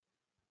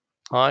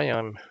Hi,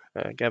 I'm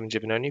Gavin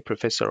Giovannoni,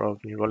 Professor of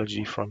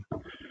Neurology from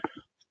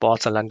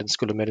Bout, London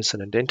School of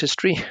Medicine and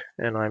Dentistry,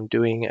 and I'm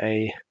doing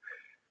a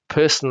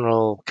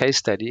personal case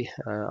study.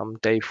 I'm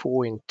day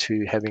 4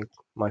 into having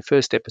my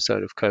first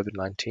episode of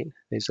COVID-19.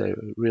 There's a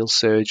real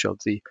surge of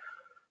the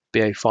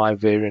BA.5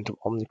 variant of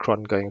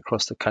Omicron going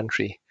across the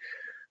country,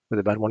 with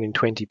about 1 in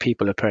 20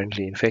 people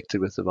apparently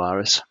infected with the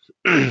virus.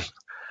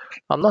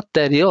 I'm not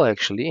that ill,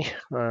 actually.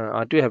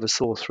 I do have a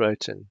sore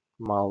throat and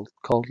mild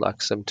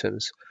cold-like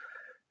symptoms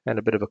and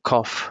a bit of a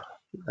cough.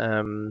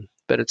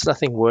 But it's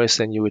nothing worse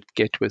than you would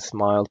get with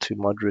mild to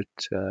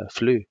moderate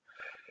flu.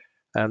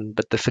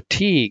 But the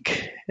fatigue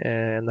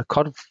and the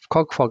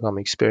Cog-fog I'm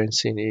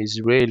experiencing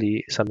is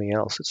really something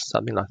else. It's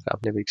something like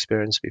I've never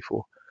experienced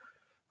before.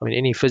 I mean,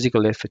 any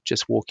physical effort,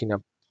 just walking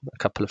up a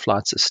couple of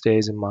flights of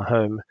stairs in my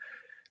home,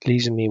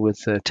 leaves me with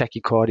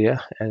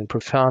tachycardia and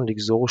profound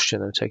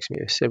exhaustion. It takes me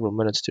several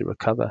minutes to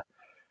recover.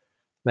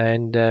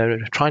 And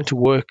trying to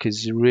work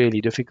is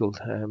really difficult.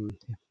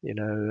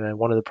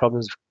 One of the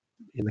problems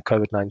in the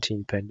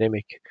COVID-19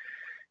 pandemic,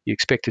 you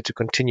expected to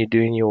continue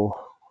doing your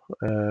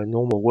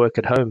normal work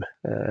at home.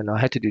 And I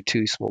had to do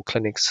 2 small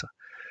clinics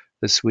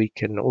this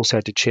week and also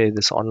had to chair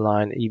this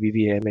online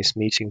EBV and MS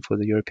meeting for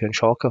the European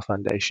Charcoal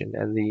Foundation.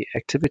 And the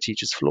activity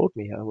just floored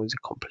me. I was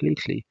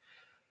completely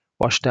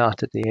washed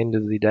out at the end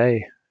of the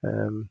day.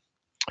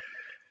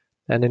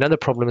 And another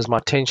problem is my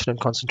attention and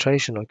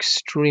concentration are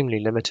extremely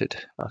limited.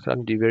 I can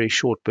only do very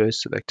short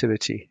bursts of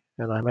activity,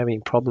 and I'm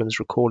having problems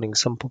recalling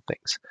simple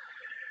things.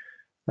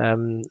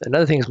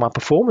 Another thing is my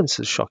performance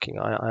is shocking.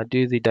 I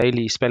do the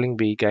daily spelling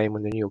bee game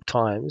in the New York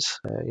Times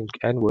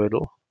and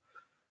Wordle.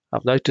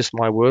 I've noticed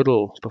my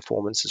Wordle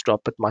performance has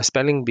dropped, but my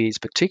spelling bee is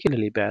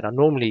particularly bad. I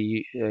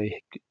normally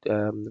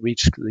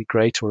reach the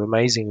great or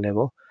amazing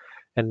level,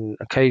 and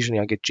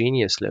occasionally I get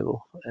genius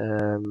level.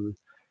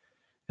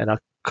 And I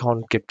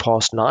can't get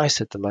past nice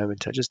at the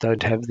moment. I just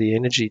don't have the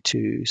energy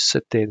to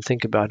sit there and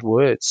think about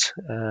words.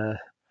 And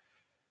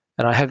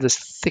I have this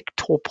thick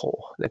torpor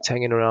that's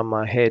hanging around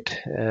my head.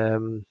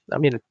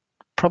 It's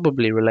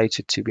probably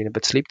related to being a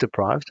bit sleep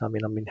deprived. I've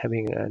been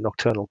having a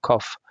nocturnal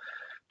cough,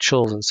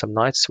 chills, and some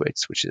night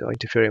sweats, which are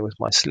interfering with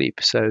my sleep.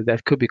 So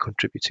that could be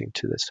contributing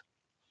to this.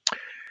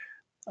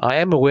 I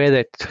am aware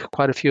that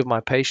quite a few of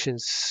my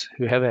patients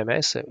who have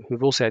MS,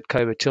 who've also had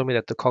COVID, tell me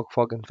that the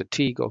Cog-fog and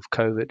fatigue of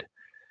COVID,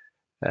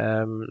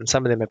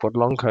 some of them have got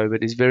long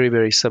COVID, is very,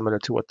 very similar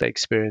to what they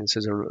experience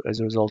as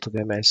a result of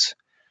MS.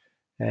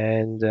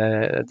 And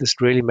this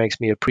really makes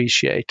me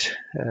appreciate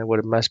what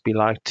it must be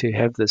like to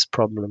have this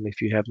problem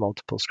if you have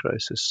multiple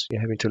sclerosis.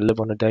 You're having to live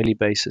on a daily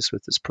basis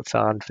with this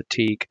profound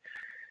fatigue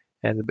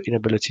and the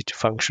inability to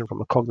function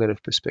from a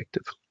cognitive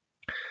perspective.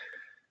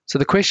 So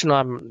the question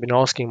I've been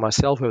asking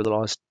myself over the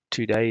last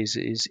 2 days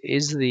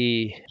is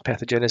the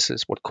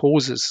pathogenesis, what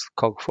causes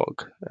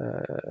Cog-fog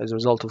as a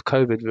result of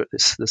COVID,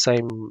 the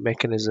same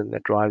mechanism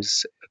that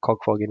drives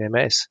Cog-fog in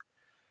MS?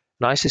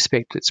 And I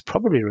suspect it's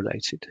probably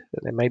related.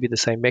 There may be the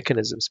same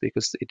mechanisms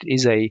because it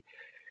is a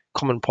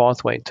common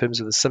pathway in terms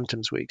of the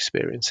symptoms we're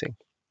experiencing.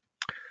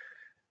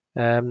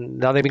 Now,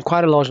 there have been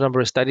quite a large number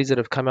of studies that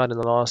have come out in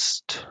the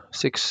last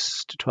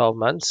 6 to 12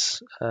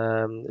 months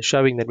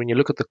showing that when you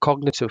look at the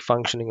cognitive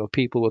functioning of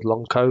people with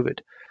long COVID,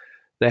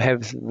 they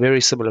have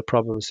very similar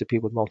problems to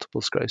people with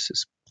multiple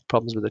sclerosis,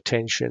 problems with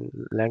attention,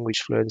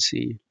 language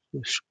fluency,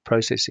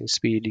 processing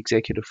speed,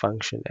 executive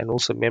function, and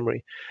also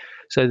memory.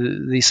 So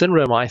the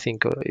syndrome, I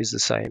think, is the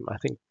same. I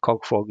think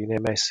Cog-fog in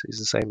MS is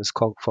the same as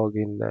Cog-fog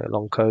in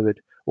long COVID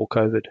or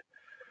COVID.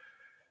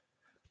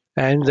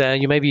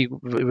 And you may be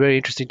very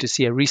interested to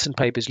see a recent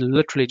paper has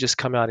literally just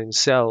come out in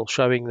Cell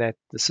showing that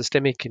the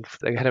systemic,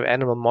 they had an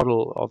animal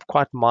model of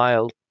quite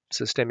mild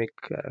systemic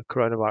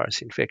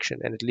coronavirus infection,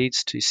 and it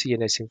leads to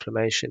CNS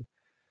inflammation.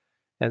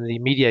 And the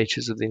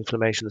mediators of the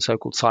inflammation, the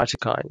so-called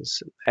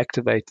cytokines,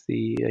 activate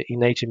the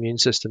innate immune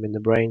system in the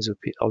brains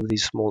of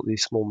these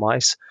small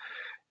mice.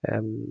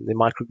 The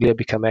microglia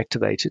become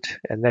activated,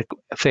 and that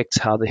affects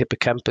how the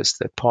hippocampus,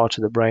 that part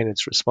of the brain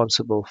that's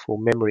responsible for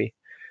memory,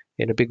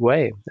 in a big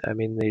way.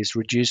 There's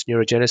reduced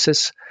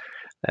neurogenesis,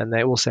 and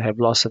they also have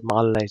loss of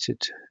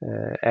myelinated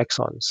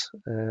axons.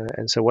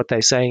 And so what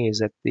they're saying is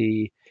that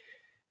the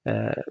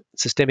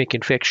systemic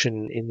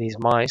infection in these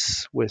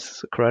mice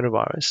with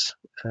coronavirus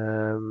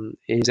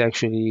is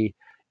actually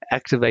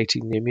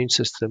activating the immune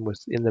system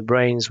within the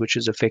brains, which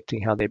is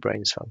affecting how their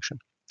brains function.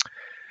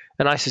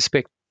 And I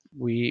suspect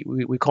we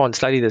can't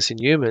study this in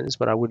humans,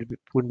 but I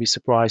wouldn't be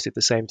surprised if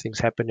the same thing's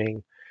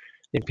happening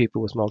in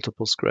people with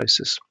multiple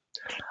sclerosis.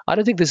 I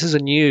don't think this is a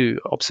new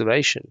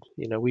observation.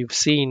 We've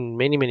seen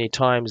many, many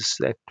times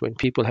that when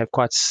people have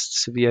quite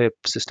severe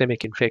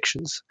systemic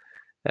infections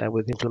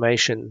with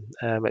inflammation,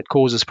 it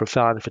causes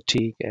profound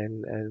fatigue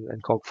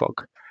and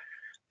Cog-fog.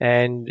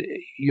 And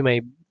you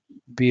may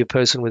be a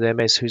person with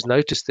MS who's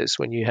noticed this.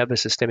 When you have a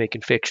systemic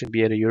infection,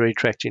 be it a urinary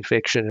tract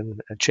infection,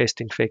 a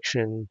chest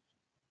infection,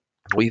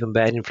 or even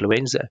bad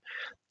influenza,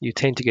 you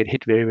tend to get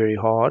hit very, very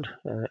hard,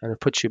 and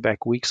it puts you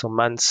back weeks or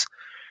months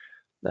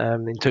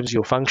in terms of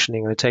your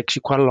functioning, and it takes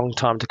you quite a long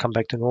time to come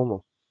back to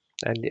normal.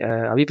 And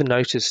I've even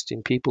noticed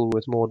in people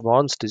with more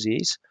advanced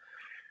disease,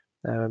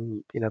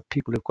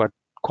 people who've got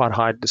quite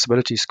high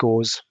disability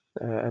scores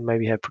and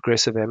maybe have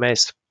progressive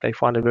MS, they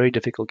find it very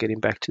difficult getting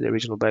back to the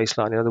original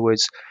baseline. In other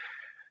words,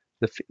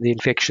 the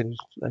infection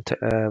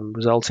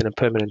results in a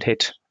permanent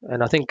hit.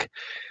 And I think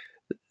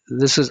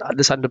this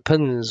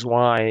underpins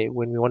why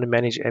when we want to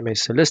manage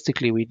MS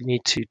holistically, we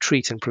need to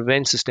treat and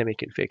prevent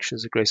systemic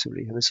infections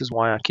aggressively. And this is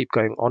why I keep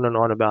going on and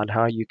on about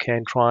how you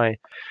can try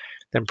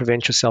and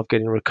prevent yourself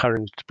getting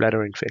recurrent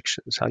bladder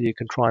infections, how you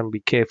can try and be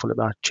careful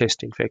about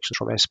chest infections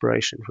from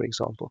aspiration, for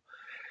example.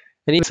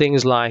 And even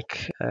things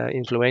like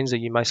influenza,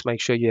 you must make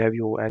sure you have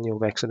your annual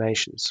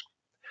vaccinations.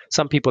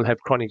 Some people have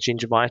chronic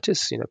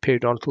gingivitis,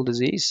 periodontal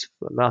disease,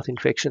 mouth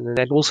infection, and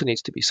that also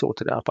needs to be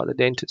sorted out by the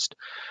dentist,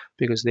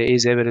 because there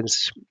is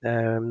evidence,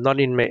 not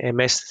in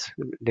MS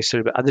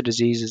necessarily, but other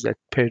diseases, that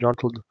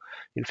periodontal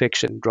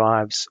infection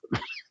drives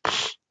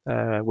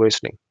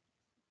worsening.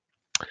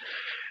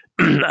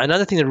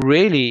 Another thing that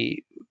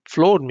really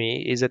floored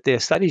me is that there are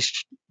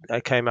studies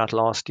that came out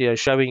last year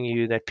showing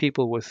you that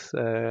people with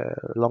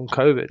long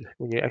COVID,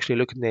 when you actually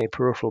look in their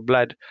peripheral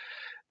blood,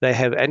 they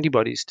have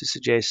antibodies to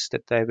suggest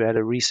that they've had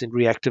a recent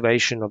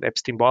reactivation of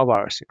Epstein-Barr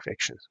virus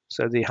infection.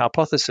 So the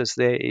hypothesis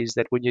there is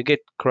that when you get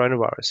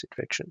coronavirus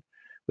infection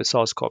with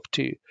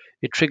SARS-CoV-2,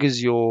 it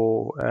triggers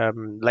your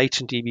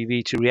latent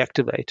EBV to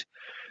reactivate.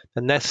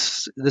 And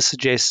this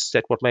suggests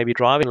that what may be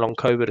driving long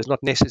COVID is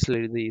not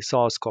necessarily the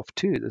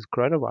SARS-CoV-2, the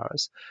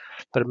coronavirus,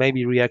 but it may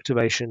be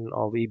reactivation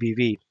of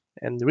EBV.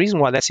 And the reason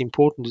why that's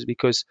important is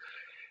because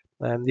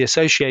the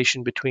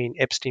association between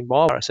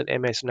Epstein-Barr virus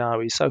and MS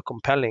now is so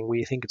compelling.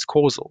 We think it's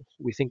causal.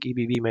 We think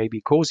EBV may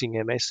be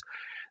causing MS.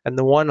 And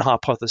the one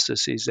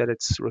hypothesis is that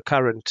it's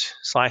recurrent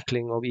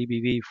cycling of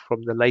EBV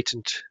from the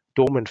latent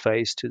dormant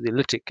phase to the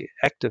lytic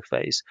active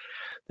phase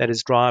that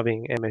is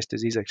driving MS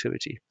disease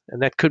activity.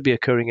 And that could be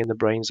occurring in the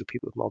brains of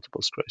people with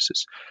multiple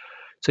sclerosis.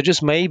 So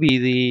just maybe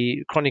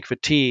the chronic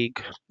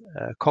fatigue,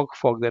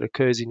 Cog-fog that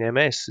occurs in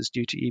MS is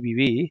due to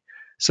EBV,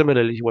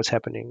 similarly to what's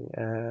happening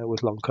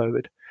with long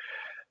COVID.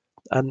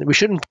 We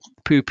shouldn't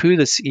poo-poo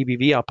this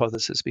EBV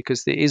hypothesis,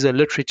 because there is a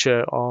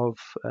literature of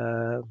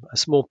a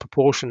small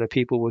proportion of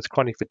people with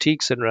chronic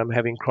fatigue syndrome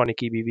having chronic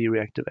EBV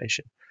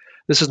reactivation.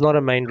 This is not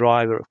a main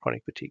driver of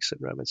chronic fatigue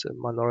syndrome. It's a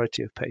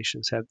minority of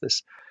patients have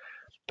this.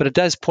 But it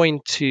does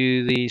point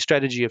to the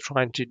strategy of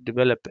trying to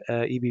develop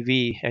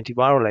EBV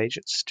antiviral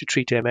agents to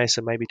treat MS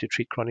and maybe to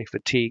treat chronic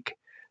fatigue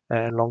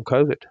and long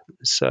COVID.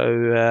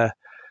 So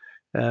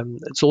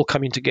it's all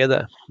coming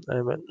together.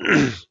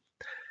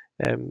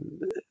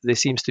 There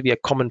seems to be a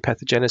common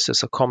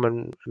pathogenesis, a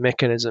common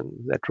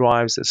mechanism that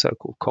drives the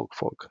so-called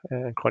Cog-fog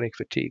and chronic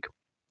fatigue.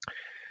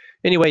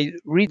 Anyway,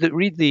 read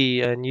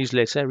the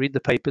newsletter, read the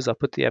papers. I'll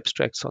put the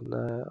abstracts on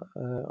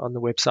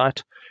the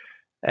website,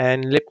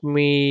 and let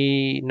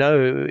me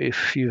know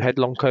if you had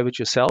long COVID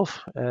yourself,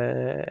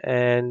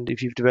 and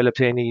if you've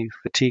developed any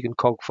fatigue and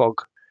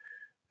Cog-fog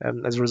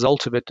as a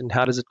result of it, and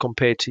how does it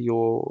compare to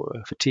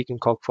your fatigue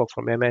and Cog-fog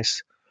from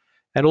MS.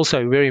 And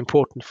also, very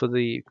important for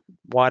the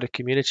wider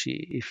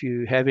community, if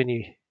you have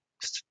any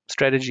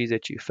strategies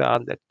that you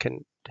found that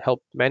can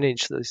help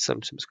manage the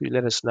symptoms, could you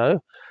let us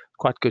know?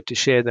 Quite good to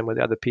share them with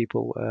other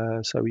people,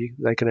 so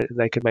they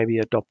can maybe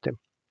adopt them.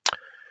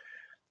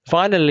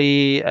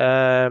 Finally,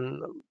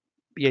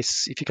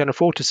 yes, if you can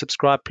afford to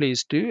subscribe,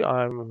 please do.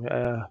 I'm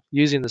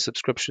using the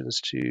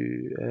subscriptions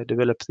to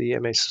develop the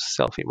MS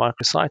Selfie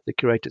microsite, the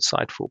curated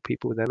site for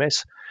people with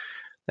MS.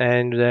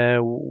 And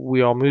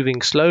we are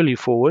moving slowly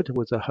forward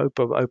with the hope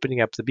of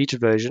opening up the beta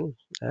version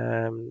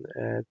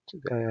at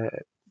the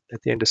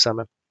end of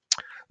summer.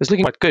 It's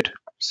looking quite good.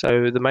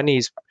 So the money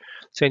is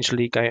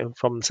essentially going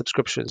from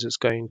subscriptions. It's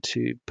going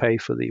to pay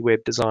for the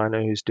web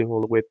designer who's doing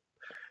all the web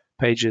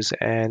pages,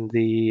 and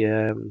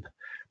the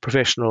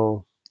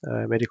professional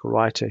medical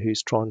writer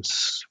who's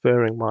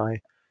transferring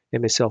my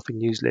MS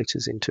Selfie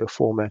newsletters into a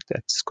format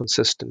that's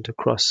consistent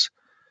across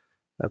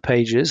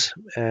pages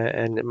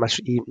and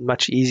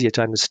much easier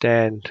to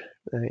understand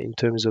in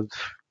terms of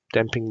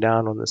damping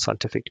down on the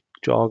scientific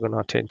jargon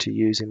I tend to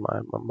use in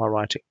my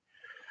writing.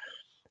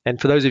 And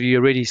for those of you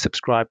who already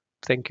subscribed,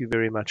 thank you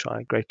very much.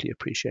 I greatly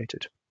appreciate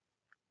it.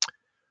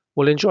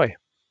 Well, enjoy.